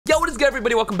good,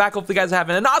 everybody? Welcome back. Hopefully you guys are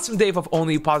having an awesome day of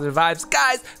only positive vibes.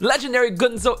 Guys, legendary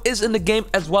Gunzo is in the game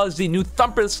as well as the new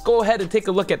Thumper. Let's go ahead and take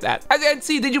a look at that. As you can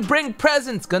see, did you bring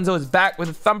presents? Gunzo is back with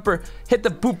a Thumper. Hit the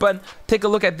boot button. Take a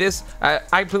look at this.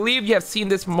 I believe you have seen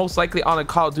this most likely on a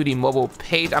Call of Duty mobile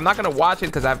page. I'm not going to watch it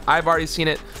because I've already seen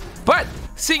it. But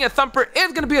seeing a Thumper is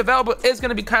going to be available is going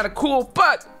to be kind of cool,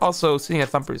 but also seeing a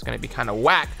Thumper is going to be kind of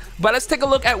whack. But let's take a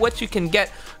look at what you can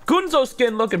get. Gunzo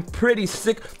skin looking pretty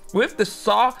sick with the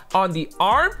saw on the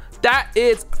arm. That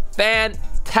is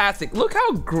fantastic. Look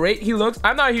how great he looks.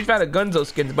 I'm not a huge fan of Gunzo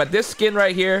skins, but this skin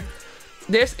right here,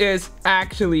 this is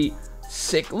actually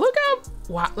sick. Look how,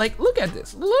 wow, like, look at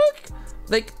this. Look,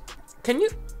 like, can you,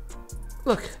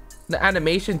 look, the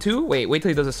animation too. Wait till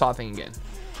he does the saw thing again.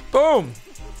 Boom.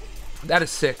 That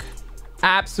is sick.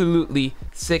 Absolutely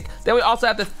sick. Then we also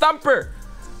have the Thumper.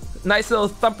 Nice little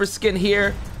Thumper skin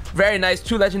here. Very nice.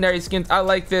 Two legendary skins. I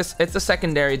like this. It's a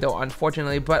secondary though,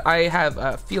 unfortunately, but I have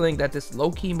a feeling that this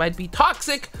low-key might be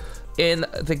toxic in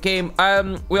the game.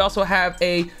 We also have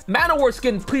a Man-O-War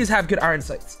skin. Please have good iron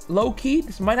sights. Low-key,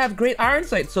 this might have great iron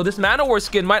sights, so this Man-O-War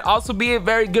skin might also be a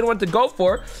very good one to go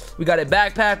for. We got a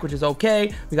backpack, which is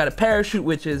okay. We got a parachute,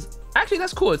 which is actually,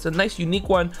 that's cool. It's a nice, unique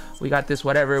one. We got this,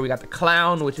 whatever. We got the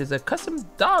clown, which is a custom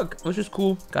dog, which is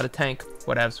cool. Got a tank,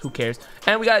 whatever. Who cares?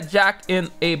 And we got a jack in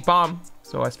a bomb,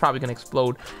 so it's probably gonna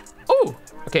explode. Oh,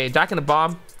 okay. Jack in a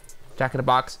bomb, jack in a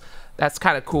box. That's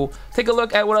kind of cool. Take a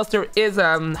look at what else there is.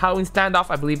 Halloween standoff.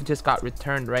 I believe it just got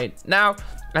returned right now.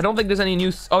 I don't think there's any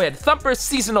news. Oh yeah, the Thumper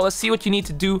seasonal. Let's see what you need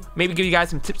to do. Maybe give you guys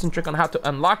some tips and tricks on how to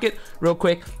unlock it real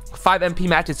quick. 5 MP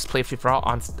matches, play free for all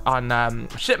on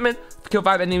shipment. Kill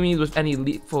 5 enemies with any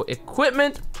lethal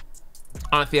equipment.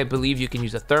 Honestly, I believe you can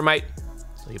use a thermite,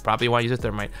 so you probably want to use a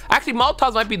thermite. Actually,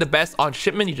 Molotovs might be the best on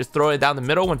shipment. You just throw it down the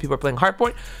middle when people are playing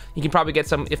hardpoint. You can probably get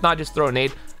some, if not, just throw a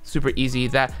nade. Super easy.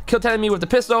 That kill 10 enemy with the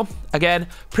pistol, again,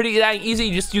 pretty dang easy.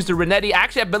 You just use the Renetti.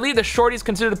 Actually, I believe the shorty is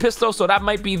considered a pistol, so that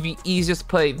might be the easiest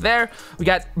play there. We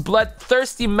got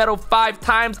bloodthirsty metal 5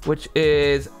 times, which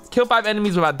is kill 5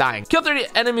 enemies without dying. Kill 30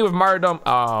 enemy with martyrdom.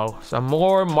 Oh, some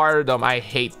more martyrdom. I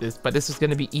hate this, but this is going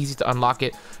to be easy to unlock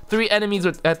it. 3 enemies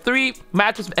with 3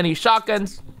 matches with any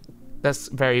shotguns. That's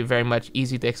very, very much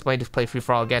easy to explain. Just play free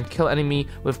for all again. Kill enemy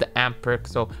with the amp perk.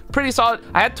 So pretty solid.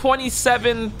 I had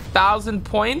 27,000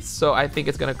 points, so I think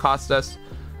it's gonna cost us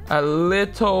a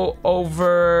little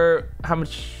over, how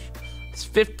much? It's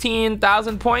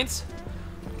 15,000 points.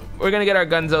 We're gonna get our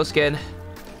Gunzo skin.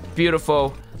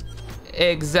 Beautiful.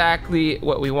 Exactly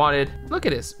what we wanted. Look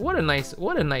at this. What a nice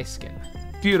skin.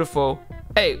 Beautiful.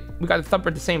 Hey, we got the Thumper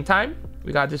at the same time.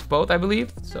 We got just both, I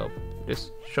believe. So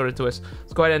just showed it to us.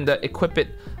 Let's go ahead and equip it.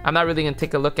 I'm not really gonna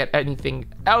take a look at anything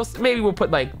else. Maybe we'll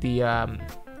put like the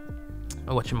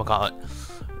whatchamacallit,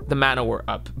 the Man-O-War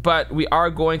up. But we are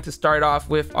going to start off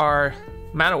with our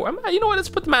Man-O-War. You know what? Let's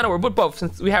put the Man-O-War with both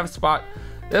since we have a spot.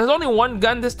 There's only one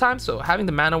gun this time, so having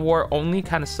the Man-O-War only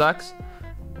kind of sucks.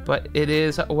 But it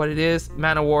is what it is.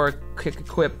 Man-O-War, quick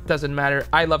equip, doesn't matter.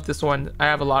 I love this one. I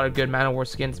have a lot of good Man-O-War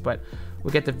skins, but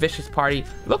we'll get the Vicious Party.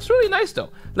 Looks really nice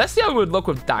though. Let's see how it would look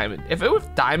with Diamond. If it was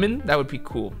Diamond, that would be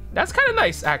cool. That's kind of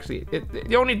nice actually.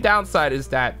 The only downside is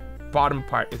that bottom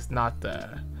part is not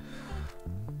the,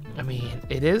 I mean,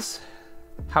 it is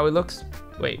how it looks.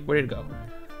 Wait, where did it go?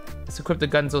 Let's equip the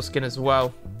Gunzo skin as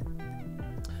well.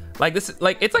 Like this,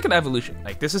 like it's like an evolution.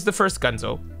 Like this is the first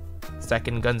Gunzo,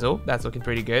 second Gunzo. That's looking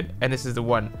pretty good. And this is the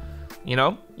one, you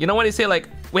know when they say like,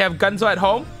 we have Gunzo at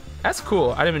home? That's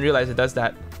cool. I didn't even realize it does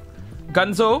that.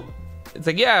 Gunzo, it's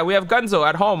like, yeah, we have Gunzo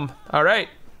at home. All right,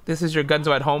 this is your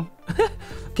Gunzo at home.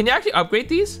 Can you actually upgrade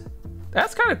these?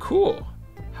 That's kind of cool.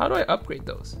 How do I upgrade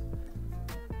those?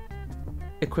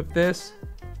 Equip this.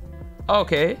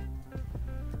 Okay.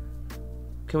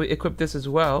 Can we equip this as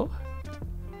well?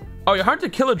 Oh, your Hunter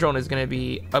Killer Drone is going to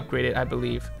be upgraded, I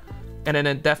believe. And then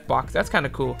a Death Box. That's kind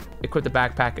of cool. Equip the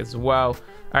backpack as well. All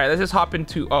right, let's just hop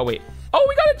into, oh wait. Oh,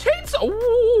 we got a chainsaw.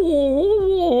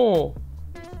 Ooh.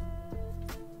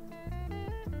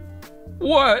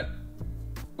 What?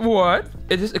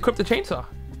 It just equipped the chainsaw.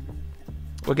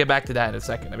 We'll get back to that in a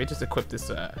second. Let me just equip this.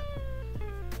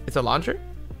 It's a launcher,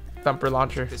 Thumper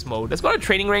launcher. This mode. Let's go to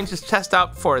training range. Just test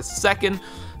out for a second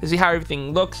to see how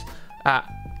everything looks.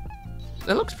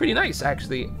 It looks pretty nice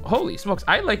actually. Holy smokes!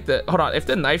 I like the. Hold on. If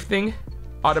the knife thing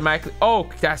automatically. Oh,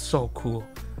 that's so cool.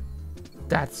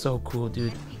 That's so cool,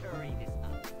 dude.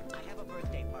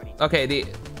 Okay,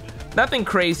 nothing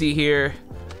crazy here.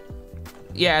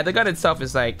 Yeah, the gun itself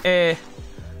is like, eh.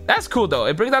 That's cool though.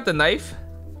 It brings out the knife.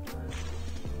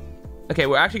 Okay,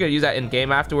 we're actually gonna use that in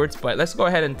game afterwards, but let's go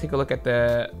ahead and take a look at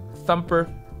the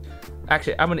Thumper.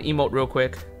 Actually, I'm gonna emote real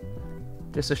quick.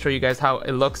 just to show you guys how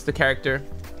it looks, the character.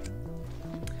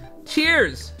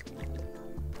 Cheers!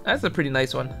 That's a pretty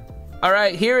nice one. All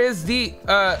right, here is the,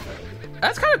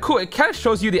 that's kind of cool. It kind of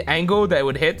shows you the angle that it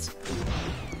would hit.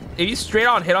 If you straight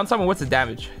on hit on someone, what's the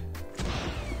damage?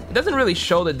 It doesn't really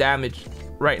show the damage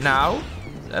right now.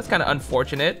 That's kind of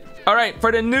unfortunate. All right,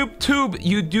 for the noob tube,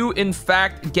 you do in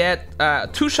fact get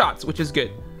 2 shots, which is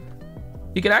good.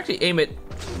 You can actually aim it.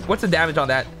 What's the damage on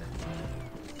that?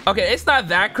 Okay, it's not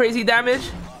that crazy damage,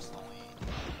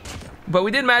 but we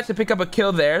did manage to pick up a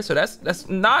kill there, so that's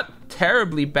not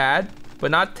terribly bad, but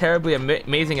not terribly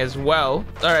amazing as well.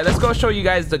 All right, let's go show you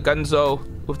guys the Gunzo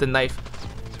with the knife.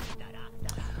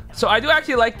 So I do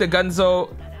actually like the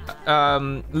Gunzo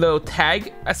little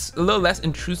tag. That's a little less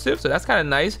intrusive, so that's kind of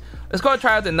nice. Let's go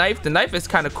try out the knife. The knife is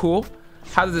kind of cool.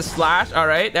 How does it slash? All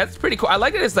right, that's pretty cool. I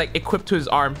like that it's like equipped to his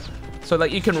arm, so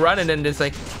like you can run and then it's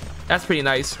like, that's pretty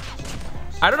nice.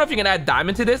 I don't know if you can add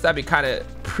diamond to this. That'd be kind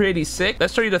of pretty sick.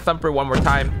 Let's show you the Thumper one more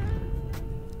time.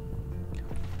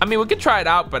 I mean, we could try it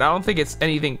out, but I don't think it's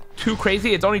anything too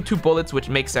crazy. It's only 2 bullets, which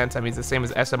makes sense. I mean, it's the same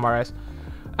as SMRS.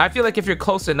 I feel like if you're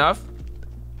close enough,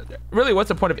 really, what's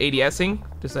the point of ADSing?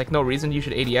 There's like no reason you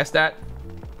should ADS that.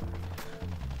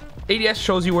 ADS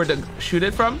shows you where to shoot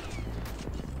it from.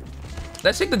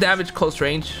 Let's take the damage close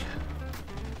range.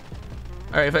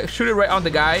 All right, if I shoot it right on the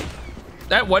guy,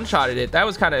 that one-shotted it. That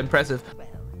was kind of impressive.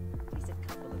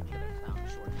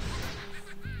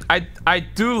 I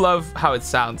do love how it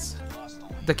sounds,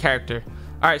 the character.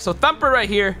 All right, so Thumper right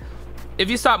here. If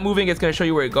you stop moving, it's gonna show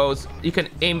you where it goes. You can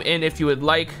aim in if you would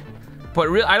like, but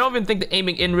I don't even think the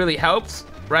aiming in really helps,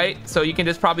 right? So you can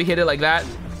just probably hit it like that.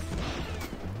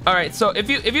 All right, so if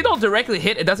you don't directly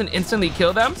hit, it doesn't instantly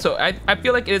kill them. So I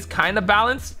feel like it is kind of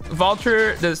balanced.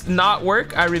 Vulture does not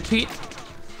work. I repeat,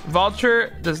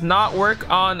 Vulture does not work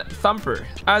on Thumper.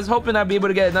 I was hoping I'd be able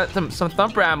to get some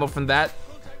Thumper ammo from that,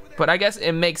 but I guess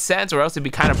it makes sense, or else it'd be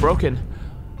kind of broken.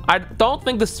 I don't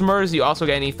think the Smurs you also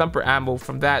get any Thumper ammo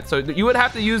from that, so you would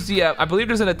have to use the I believe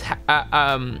there's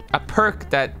a perk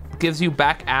that gives you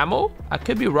back ammo. I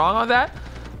could be wrong on that,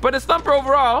 but it's Thumper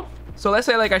overall. So let's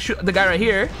say like I shoot the guy right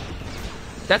here,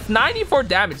 that's 94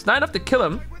 damage. It's not enough to kill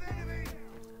him,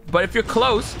 but if you're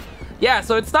close, yeah,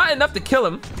 so it's not enough to kill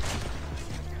him,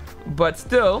 but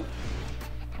still,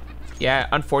 yeah,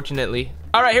 unfortunately.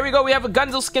 All right, here we go. We have a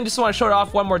Gunzo skin. Just want to show it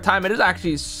off one more time. It is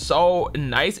actually so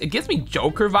nice. It gives me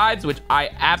Joker vibes, which I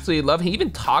absolutely love. He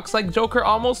even talks like Joker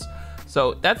almost.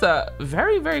 So that's a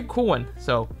very, very cool one.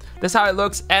 So this is how it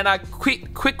looks. And a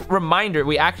quick reminder,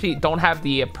 we actually don't have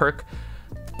the perk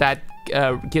that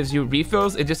gives you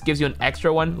refills. It just gives you an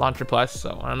extra one, Launcher Plus.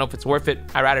 So I don't know if it's worth it.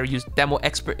 I'd rather use Demo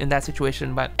Expert in that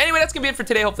situation. But anyway, that's gonna be it for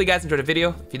today. Hopefully you guys enjoyed the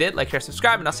video. If you did, like, share,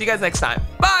 subscribe, and I'll see you guys next time.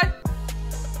 Bye.